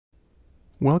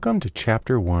Welcome to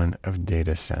Chapter 1 of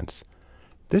Data Sense.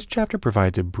 This chapter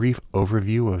provides a brief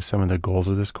overview of some of the goals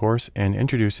of this course and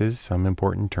introduces some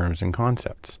important terms and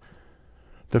concepts.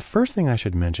 The first thing I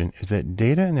should mention is that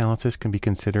data analysis can be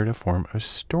considered a form of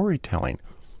storytelling,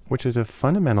 which is a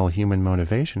fundamental human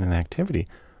motivation and activity,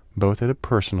 both at a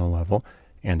personal level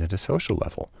and at a social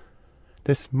level.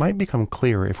 This might become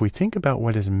clearer if we think about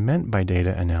what is meant by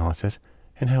data analysis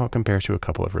and how it compares to a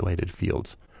couple of related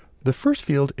fields. The first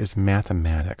field is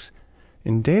mathematics.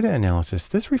 In data analysis,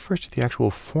 this refers to the actual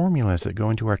formulas that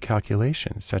go into our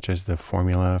calculations, such as the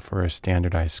formula for a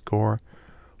standardized score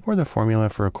or the formula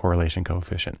for a correlation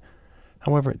coefficient.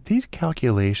 However, these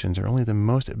calculations are only the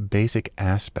most basic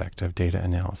aspect of data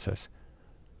analysis.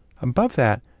 Above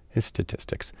that is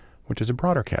statistics, which is a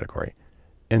broader category.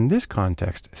 In this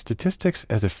context, statistics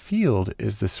as a field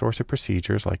is the source of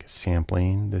procedures like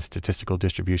sampling, the statistical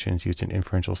distributions used in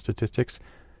inferential statistics,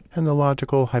 and the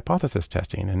logical hypothesis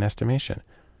testing and estimation.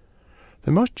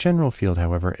 The most general field,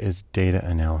 however, is data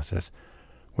analysis,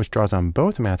 which draws on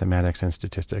both mathematics and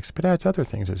statistics, but adds other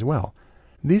things as well.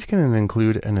 These can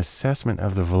include an assessment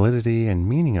of the validity and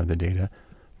meaning of the data,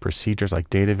 procedures like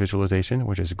data visualization,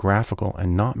 which is graphical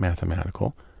and not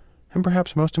mathematical, and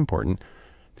perhaps most important,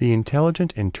 the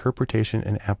intelligent interpretation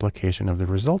and application of the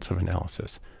results of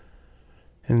analysis.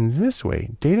 In this way,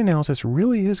 data analysis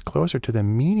really is closer to the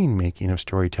meaning-making of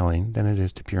storytelling than it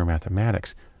is to pure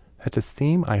mathematics. That's a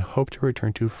theme I hope to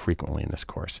return to frequently in this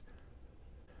course.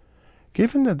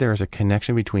 Given that there is a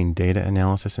connection between data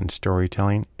analysis and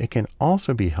storytelling, it can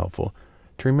also be helpful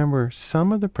to remember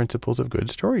some of the principles of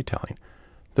good storytelling.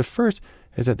 The first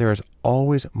is that there is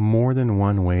always more than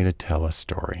one way to tell a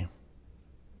story.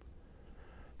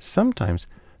 Sometimes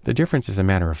the difference is a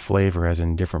matter of flavor, as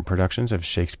in different productions of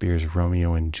Shakespeare's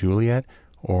Romeo and Juliet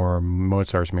or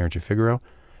Mozart's Marriage of Figaro.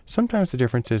 Sometimes the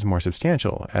difference is more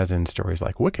substantial, as in stories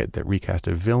like Wicked that recast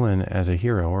a villain as a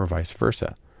hero or vice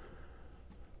versa.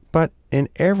 But in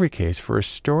every case, for a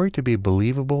story to be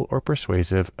believable or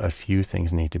persuasive, a few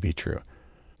things need to be true.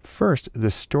 First,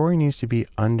 the story needs to be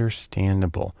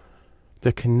understandable.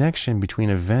 The connection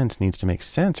between events needs to make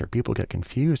sense or people get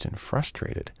confused and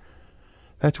frustrated.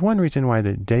 That's one reason why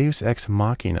the Deus ex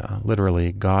machina,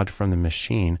 literally God from the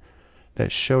machine,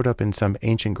 that showed up in some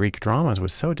ancient Greek dramas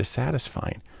was so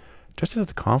dissatisfying. Just as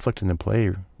the conflict in the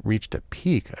play reached a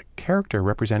peak, a character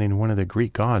representing one of the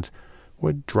Greek gods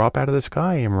would drop out of the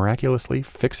sky and miraculously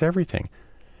fix everything.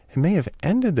 It may have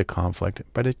ended the conflict,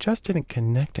 but it just didn't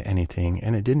connect to anything,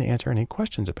 and it didn't answer any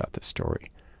questions about the story.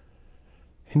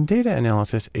 In data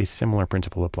analysis, a similar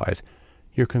principle applies.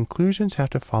 Your conclusions have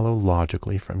to follow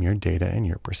logically from your data and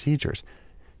your procedures.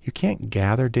 You can't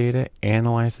gather data,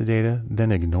 analyze the data,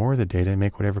 then ignore the data and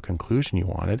make whatever conclusion you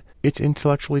wanted. It's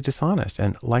intellectually dishonest,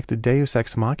 and like the Deus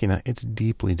ex machina, it's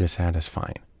deeply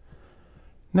dissatisfying.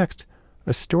 Next,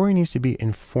 a story needs to be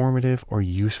informative or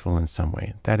useful in some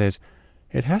way. That is,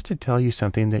 it has to tell you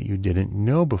something that you didn't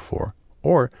know before,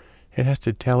 or it has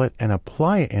to tell it and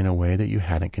apply it in a way that you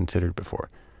hadn't considered before.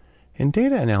 In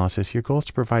data analysis, your goal is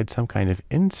to provide some kind of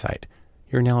insight.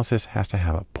 Your analysis has to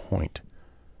have a point.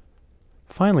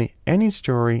 Finally, any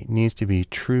story needs to be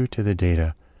true to the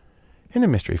data. In a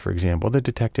mystery, for example, the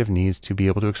detective needs to be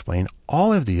able to explain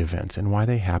all of the events and why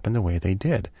they happened the way they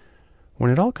did.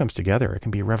 When it all comes together, it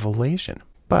can be a revelation.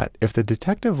 But if the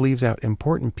detective leaves out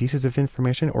important pieces of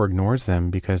information or ignores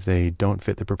them because they don't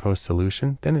fit the proposed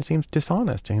solution, then it seems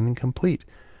dishonest and incomplete.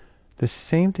 The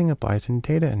same thing applies in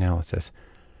data analysis.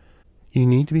 You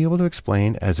need to be able to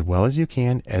explain as well as you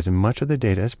can as much of the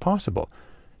data as possible.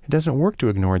 It doesn't work to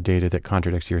ignore data that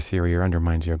contradicts your theory or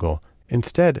undermines your goal.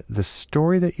 Instead, the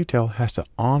story that you tell has to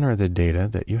honor the data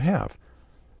that you have.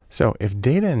 So, if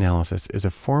data analysis is a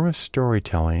form of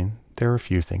storytelling, there are a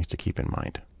few things to keep in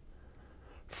mind.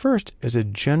 First, as a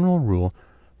general rule,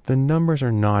 the numbers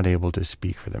are not able to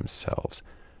speak for themselves.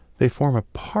 They form a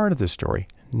part of the story,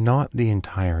 not the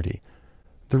entirety.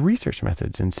 The research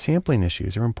methods and sampling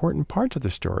issues are important parts of the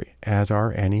story, as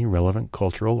are any relevant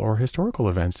cultural or historical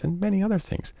events and many other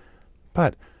things.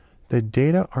 But the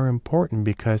data are important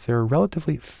because they're a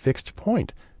relatively fixed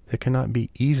point that cannot be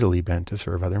easily bent to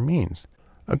serve other means.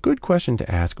 A good question to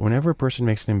ask whenever a person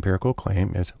makes an empirical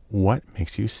claim is, what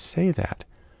makes you say that?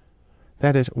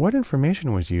 That is, what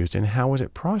information was used and how was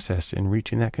it processed in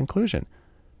reaching that conclusion?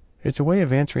 It's a way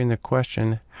of answering the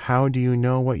question, how do you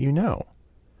know what you know?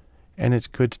 And it's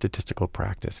good statistical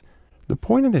practice. The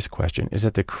point of this question is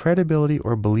that the credibility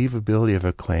or believability of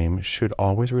a claim should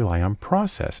always rely on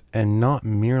process and not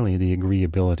merely the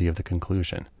agreeability of the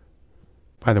conclusion.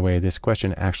 By the way, this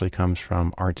question actually comes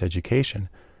from arts education,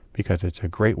 because it's a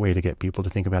great way to get people to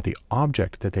think about the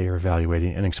object that they are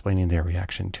evaluating and explaining their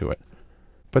reaction to it.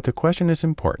 But the question is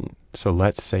important, so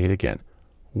let's say it again.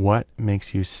 What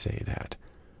makes you say that?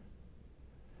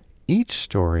 Each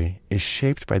story is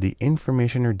shaped by the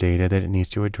information or data that it needs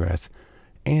to address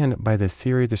and by the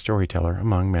theory of the storyteller,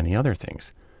 among many other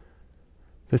things.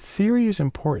 The theory is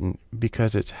important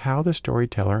because it's how the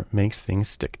storyteller makes things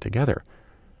stick together.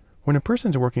 When a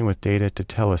person's working with data to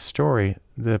tell a story,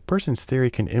 the person's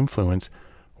theory can influence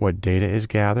what data is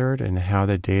gathered and how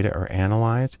the data are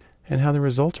analyzed and how the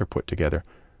results are put together.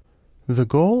 The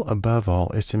goal, above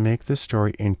all, is to make the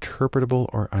story interpretable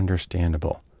or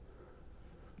understandable.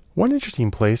 One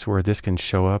interesting place where this can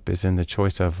show up is in the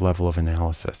choice of level of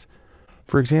analysis.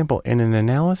 For example, in an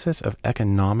analysis of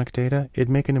economic data, it'd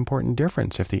make an important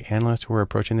difference if the analysts were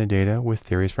approaching the data with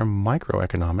theories from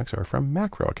microeconomics or from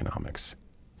macroeconomics.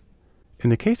 In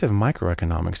the case of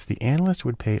microeconomics, the analyst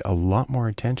would pay a lot more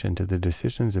attention to the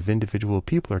decisions of individual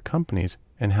people or companies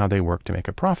and how they work to make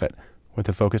a profit, with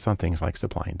a focus on things like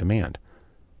supply and demand.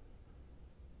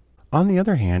 On the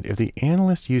other hand, if the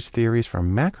analysts used theories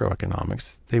from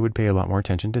macroeconomics, they would pay a lot more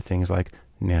attention to things like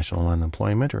national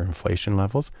unemployment or inflation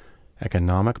levels,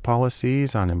 economic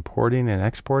policies on importing and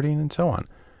exporting, and so on.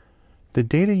 The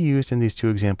data used in these two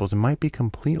examples might be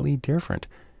completely different,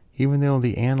 even though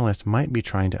the analyst might be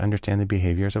trying to understand the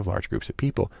behaviors of large groups of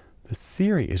people. The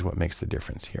theory is what makes the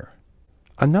difference here.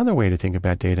 Another way to think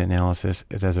about data analysis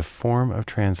is as a form of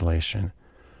translation,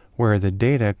 where the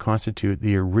data constitute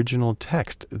the original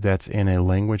text that's in a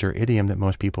language or idiom that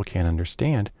most people can't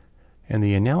understand, and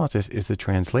the analysis is the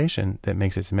translation that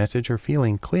makes its message or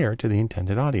feeling clear to the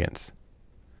intended audience.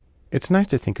 It's nice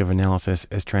to think of analysis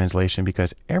as translation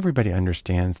because everybody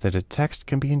understands that a text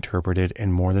can be interpreted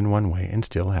in more than one way and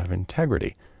still have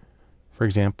integrity. For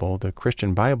example, the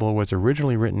Christian Bible was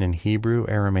originally written in Hebrew,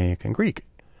 Aramaic, and Greek.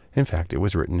 In fact, it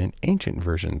was written in ancient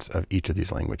versions of each of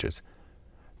these languages.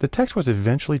 The text was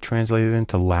eventually translated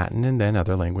into Latin and then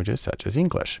other languages such as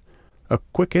English. A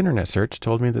quick internet search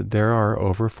told me that there are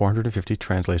over 450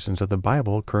 translations of the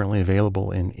Bible currently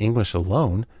available in English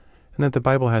alone, and that the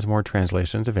Bible has more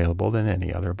translations available than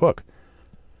any other book.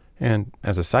 And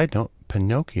as a side note,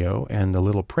 Pinocchio and The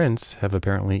Little Prince have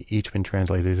apparently each been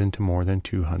translated into more than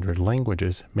 200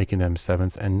 languages, making them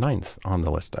 7th and 9th on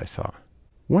the list I saw.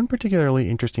 One particularly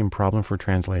interesting problem for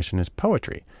translation is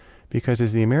poetry, because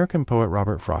as the American poet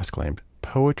Robert Frost claimed,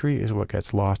 poetry is what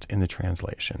gets lost in the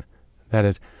translation. That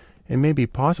is, it may be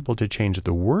possible to change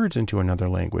the words into another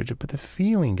language, but the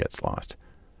feeling gets lost.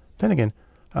 Then again,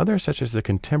 others such as the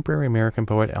contemporary American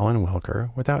poet Ellen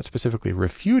Welker, without specifically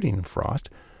refuting Frost,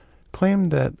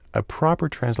 claimed that a proper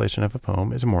translation of a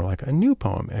poem is more like a new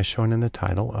poem, as shown in the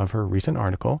title of her recent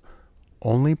article,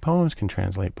 Only Poems Can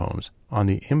Translate Poems, on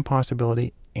the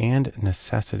impossibility and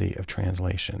necessity of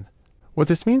translation. What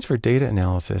this means for data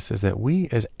analysis is that we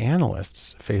as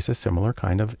analysts face a similar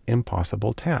kind of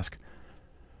impossible task.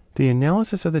 The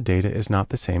analysis of the data is not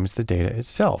the same as the data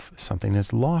itself. Something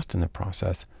is lost in the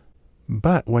process.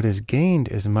 But what is gained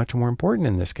is much more important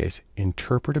in this case,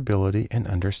 interpretability and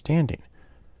understanding.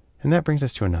 And that brings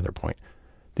us to another point.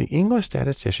 The English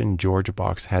statistician George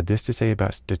Box had this to say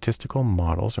about statistical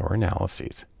models or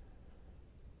analyses.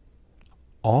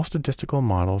 All statistical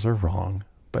models are wrong,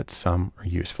 but some are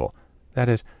useful. That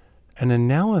is, an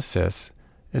analysis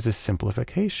is a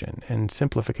simplification, and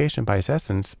simplification by its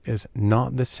essence is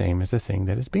not the same as the thing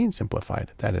that is being simplified.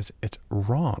 That is, it's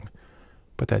wrong.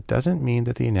 But that doesn't mean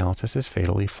that the analysis is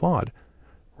fatally flawed.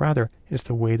 Rather, it's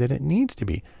the way that it needs to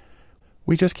be.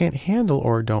 We just can't handle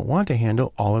or don't want to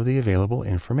handle all of the available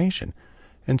information.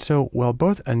 And so, while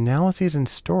both analyses and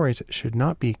stories should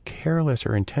not be careless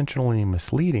or intentionally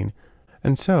misleading,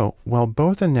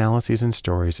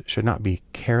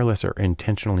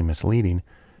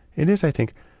 it is, I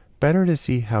think, better to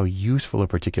see how useful a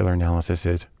particular analysis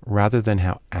is rather than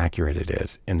how accurate it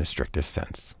is in the strictest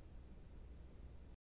sense.